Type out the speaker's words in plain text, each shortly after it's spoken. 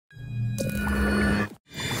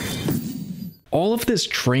All of this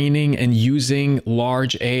training and using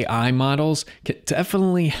large AI models can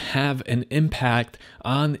definitely have an impact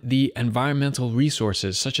on the environmental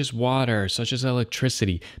resources, such as water, such as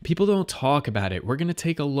electricity. People don't talk about it. We're going to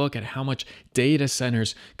take a look at how much data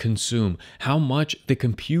centers consume, how much the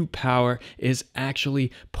compute power is actually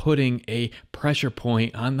putting a pressure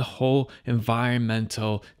point on the whole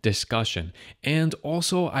environmental discussion. And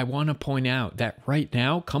also, I want to point out that right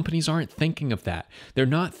now, companies aren't thinking of that. They're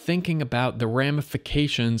not thinking about the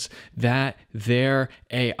ramifications that their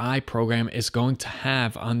AI program is going to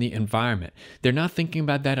have on the environment. They're not thinking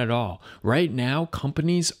about that at all. Right now,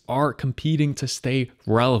 companies are competing to stay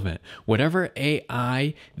relevant. Whatever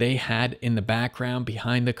AI they had in the background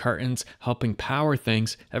behind the curtains helping power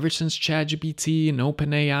things ever since ChatGPT and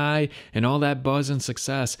OpenAI and all that buzz and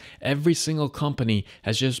success, every single company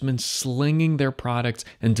has just been slinging their products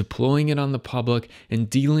and deploying it on the public and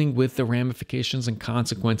dealing with the ramifications and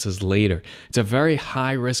consequences later. It's a very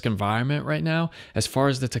high risk environment right now as far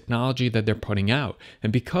as the technology that they're putting out.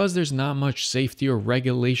 And because there's not much safety or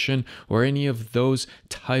regulation or any of those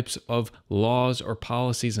types of laws or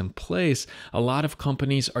policies in place, a lot of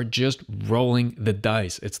companies are just rolling the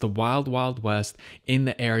dice. It's the wild, wild west in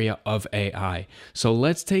the area of AI. So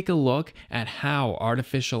let's take a look at how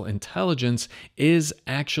artificial intelligence is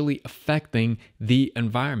actually affecting the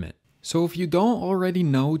environment. So if you don't already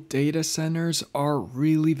know, data centers are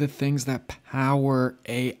really the things that power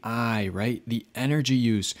AI, right? The energy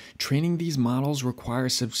use. Training these models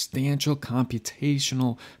requires substantial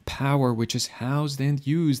computational power, which is housed and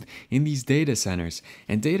used in these data centers.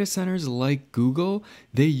 And data centers like Google,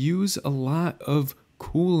 they use a lot of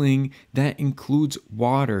cooling that includes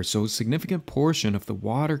water. So a significant portion of the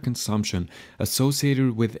water consumption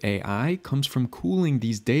associated with AI comes from cooling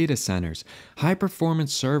these data centers. High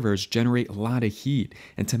performance servers generate a lot of heat,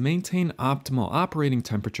 and to maintain optimal operating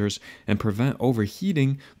temperatures and prevent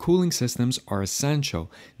overheating, cooling systems are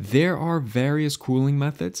essential. There are various cooling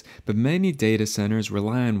methods, but many data centers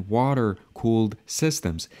rely on water-cooled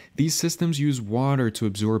systems. These systems use water to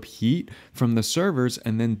absorb heat from the servers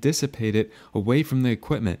and then dissipate it away from the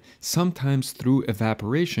equipment, sometimes through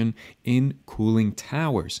evaporation in cooling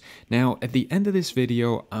towers. Now, at the end of this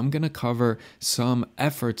video, I'm going to cover some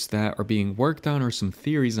efforts that are being worked on or some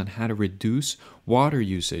theories on how to reduce water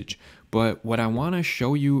usage. But what I want to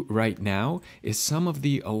show you right now is some of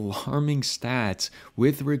the alarming stats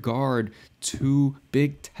with regard to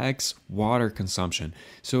big tech's water consumption.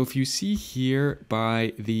 So if you see here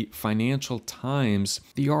by the Financial Times,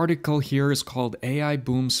 the article here is called AI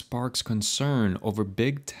Boom Sparks Concern Over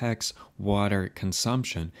Big Tech's Water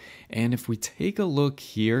Consumption. And if we take a look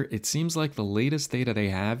here, it seems like the latest data they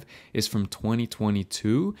have is from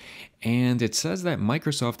 2022. And it says that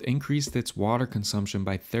Microsoft increased its water consumption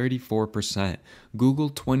by 34%, Google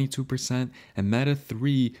 22%, and Meta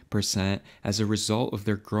 3% as a result of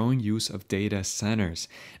their growing use of data centers.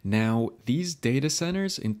 Now, these data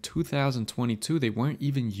centers in 2022, they weren't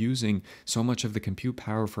even using so much of the compute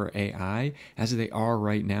power for AI as they are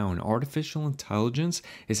right now. And artificial intelligence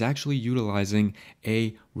is actually utilizing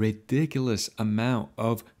a ridiculous amount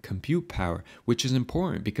of compute power, which is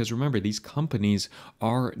important because remember, these companies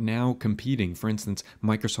are now competing. For instance,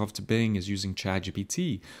 Microsoft's Bing is using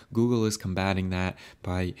ChatGPT. Google is combating that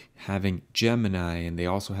by having Gemini, and they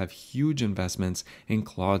also have huge investments in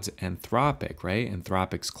Claude's Anthropic, right?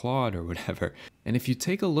 Anthropic's Claude or whatever. And if you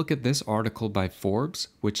take a look at this article by Forbes,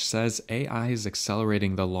 which says AI is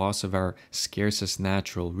accelerating the loss of our scarcest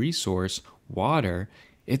natural resource, water,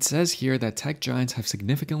 it says here that tech giants have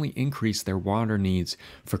significantly increased their water needs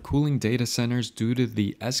for cooling data centers due to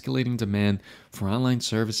the escalating demand for online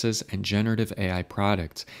services and generative AI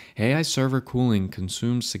products. AI server cooling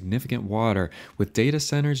consumes significant water, with data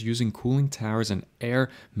centers using cooling towers and air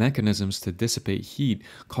mechanisms to dissipate heat,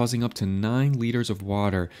 causing up to 9 liters of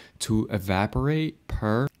water to evaporate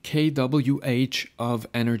per kWh of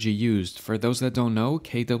energy used. For those that don't know,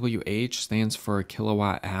 kWh stands for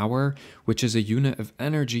kilowatt hour, which is a unit of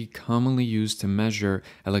energy commonly used to measure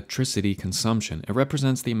electricity consumption. It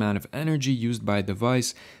represents the amount of energy used by a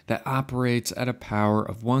device that operates at a power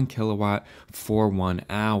of 1 kilowatt for 1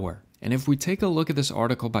 hour. And if we take a look at this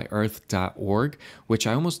article by earth.org, which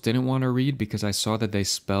I almost didn't want to read because I saw that they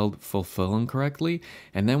spelled fulfill incorrectly,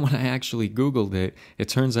 and then when I actually Googled it, it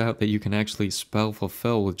turns out that you can actually spell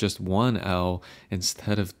fulfill with just 1 L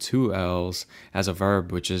instead of 2 L's as a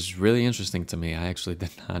verb, which is really interesting to me. I actually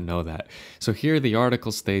did not know that. So here the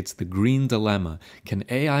article states, the green dilemma: can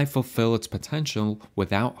AI fulfill its potential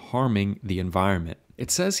without harming the environment? It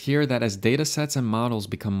says here that as data sets and models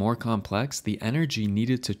become more complex, the energy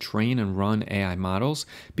needed to train and run AI models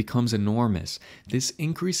becomes enormous. This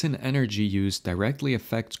increase in energy use directly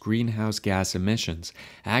affects greenhouse gas emissions,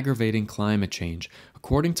 aggravating climate change.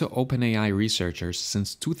 According to OpenAI researchers,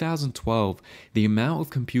 since 2012, the amount of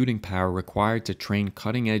computing power required to train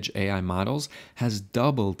cutting-edge AI models has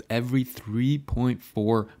doubled every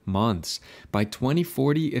 3.4 months. By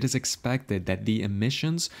 2040, it is expected that the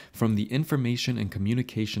emissions from the information and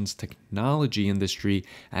communications technology industry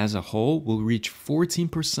as a whole will reach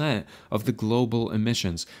 14% of the global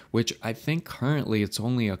emissions, which I think currently it's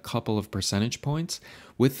only a couple of percentage points,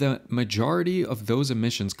 with the majority of those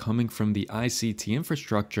emissions coming from the ICT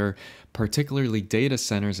infrastructure, particularly data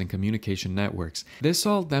centers and communication networks. This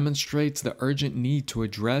all demonstrates the urgent need to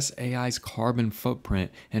address AI's carbon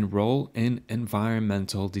footprint and role in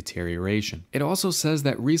environmental deterioration. It also says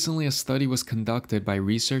that recently a study was conducted by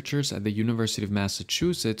researchers at the University of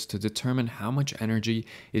Massachusetts to determine how much energy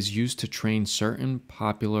is used to train certain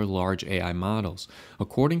popular large AI models.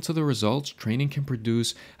 According to the results, training can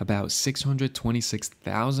produce about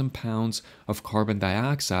 626,000 pounds of carbon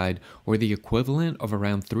dioxide, or the equivalent of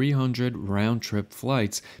around 300 round-trip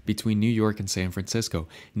flights between New York and San Francisco,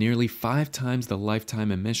 nearly 5 times the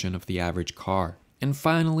lifetime emission of the average car. And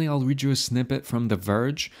finally, I'll read you a snippet from The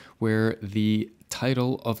Verge, where the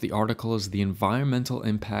title of the article is "The Environmental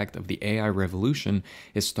Impact of the AI Revolution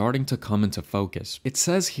is Starting to Come into Focus." It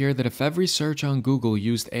says here that if every search on Google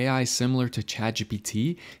used AI similar to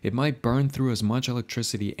ChatGPT, it might burn through as much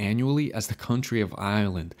electricity annually as the country of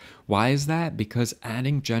Ireland. Why is that? Because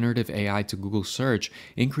adding generative AI to Google search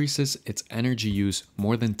increases its energy use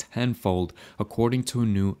more than tenfold, according to a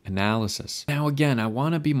new analysis. Now again, I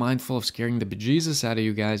want to be mindful of scaring the bejesus out of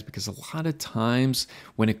you guys, because a lot of times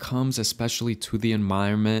when it comes especially to the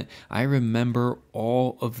environment, I remember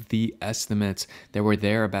all of the estimates that were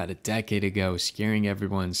there about a decade ago, scaring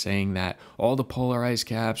everyone, saying that all the polar ice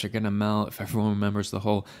caps are going to melt, if everyone remembers the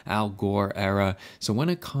whole Al Gore era. So when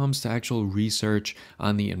it comes to actual research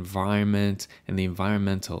on the environment and the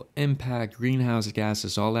environmental impact, greenhouse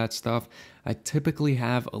gases, all that stuff, I typically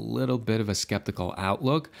have a little bit of a skeptical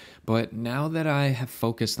outlook, but now that I have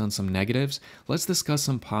focused on some negatives, let's discuss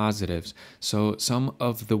some positives. So some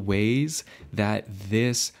of the ways that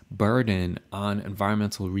this burden on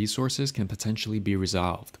environmental resources can potentially be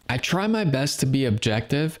resolved. I try my best to be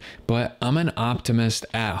objective, but I'm an optimist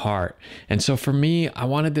at heart. And so for me, I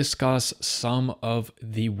want to discuss some of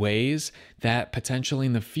the ways that potentially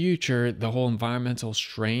in the future, the whole environmental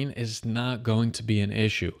strain is not going to be an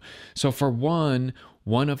issue. So for one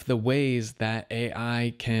of the ways that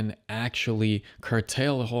AI can actually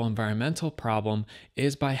curtail the whole environmental problem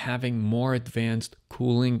is by having more advanced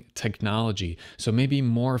cooling technology. So maybe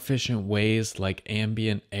more efficient ways like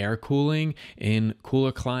ambient air cooling in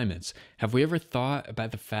cooler climates. Have we ever thought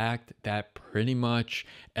about the fact that pretty much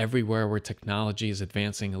everywhere where technology is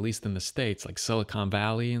advancing, at least in the States, like Silicon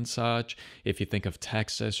Valley and such, if you think of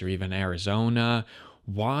Texas or even Arizona,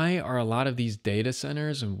 why are a lot of these data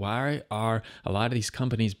centers and why are a lot of these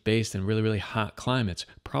companies based in really, really hot climates?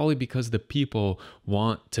 Probably because the people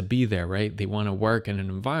want to be there, right? They want to work in an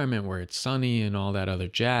environment where it's sunny and all that other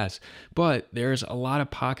jazz. But there's a lot of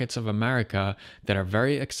pockets of America that are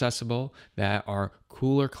very accessible, that are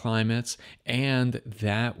cooler climates, and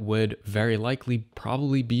that would very likely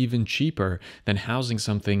probably be even cheaper than housing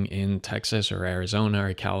something in Texas or Arizona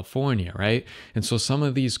or California, right? And so some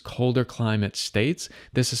of these colder climate states,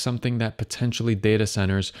 this is something that potentially data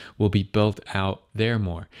centers will be built out there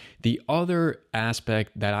more. The other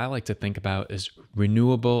aspect that I like to think about is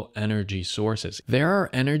renewable energy sources. There are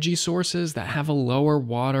energy sources that have a lower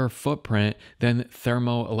water footprint than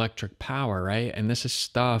thermoelectric power, right? And this is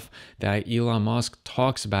stuff that Elon Musk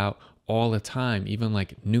talks about all the time, even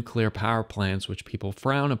like nuclear power plants, which people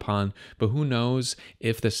frown upon, but who knows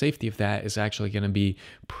if the safety of that is actually going to be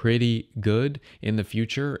pretty good in the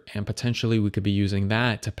future, and potentially we could be using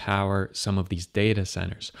that to power some of these data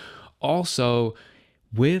centers. Also,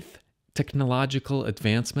 with technological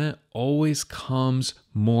advancement always comes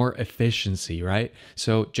more efficiency, right?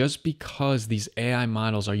 So just because these AI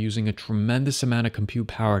models are using a tremendous amount of compute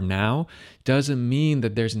power now doesn't mean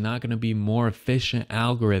that there's not going to be more efficient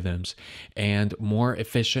algorithms and more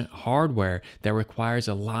efficient hardware that requires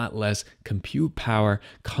a lot less compute power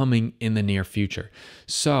coming in the near future.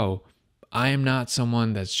 So I am not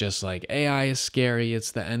someone that's just like, AI is scary,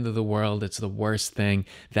 it's the end of the world, it's the worst thing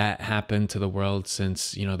that happened to the world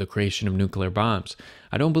since, the creation of nuclear bombs.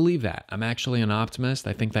 I don't believe that. I'm actually an optimist.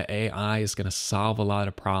 I think that AI is going to solve a lot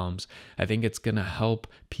of problems. I think it's going to help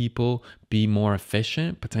people be more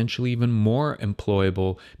efficient, potentially even more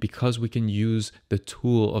employable, because we can use the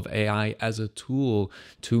tool of AI as a tool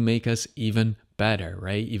to make us even better,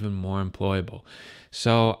 right? Even more employable.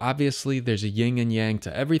 So obviously there's a yin and yang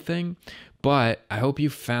to everything, but I hope you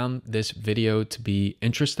found this video to be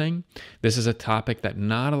interesting. This is a topic that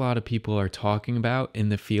not a lot of people are talking about in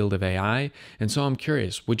the field of AI. And so I'm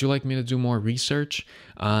curious, would you like me to do more research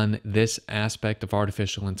on this aspect of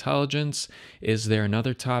artificial intelligence? Is there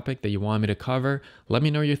another topic that you want me to cover? Let me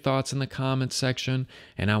know your thoughts in the comments section,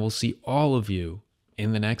 and I will see all of you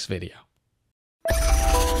in the next video.